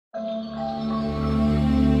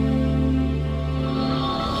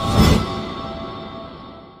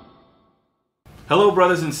Hello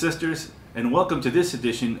brothers and sisters, and welcome to this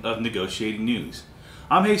edition of Negotiating News.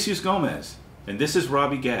 I'm Jesus Gomez, and this is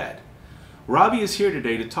Robbie Gadd. Robbie is here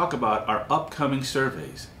today to talk about our upcoming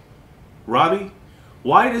surveys. Robbie,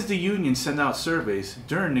 why does the union send out surveys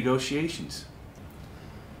during negotiations?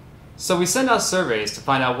 So we send out surveys to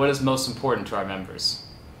find out what is most important to our members.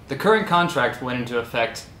 The current contract went into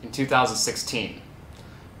effect in 2016.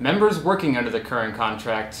 Members working under the current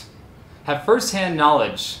contract have first-hand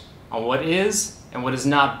knowledge on what is and what is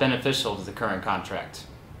not beneficial to the current contract.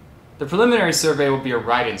 The preliminary survey will be a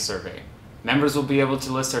write-in survey. Members will be able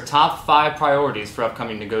to list their top 5 priorities for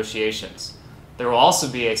upcoming negotiations. There will also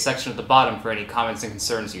be a section at the bottom for any comments and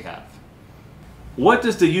concerns you have. What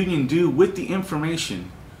does the union do with the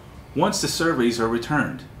information once the surveys are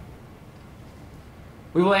returned?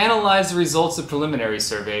 We will analyze the results of the preliminary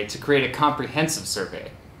survey to create a comprehensive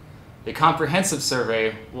survey. The comprehensive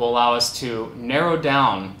survey will allow us to narrow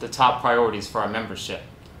down the top priorities for our membership.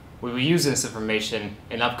 We will use this information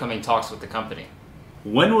in upcoming talks with the company.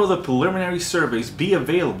 When will the preliminary surveys be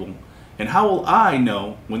available, and how will I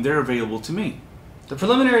know when they're available to me? The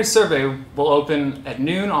preliminary survey will open at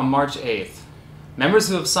noon on March 8th. Members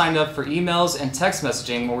who have signed up for emails and text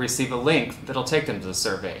messaging will receive a link that will take them to the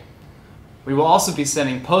survey. We will also be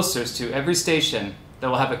sending posters to every station that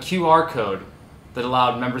will have a QR code that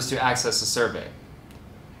allowed members to access the survey.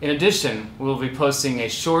 In addition, we will be posting a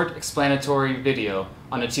short explanatory video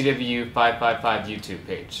on the TWU 555 YouTube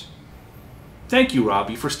page. Thank you,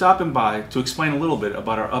 Robbie, for stopping by to explain a little bit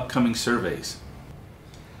about our upcoming surveys.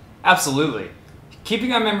 Absolutely.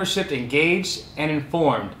 Keeping our membership engaged and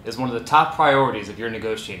informed is one of the top priorities of your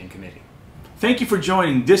negotiating committee. Thank you for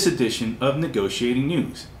joining this edition of Negotiating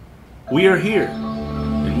News. We are here,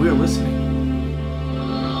 and we are listening.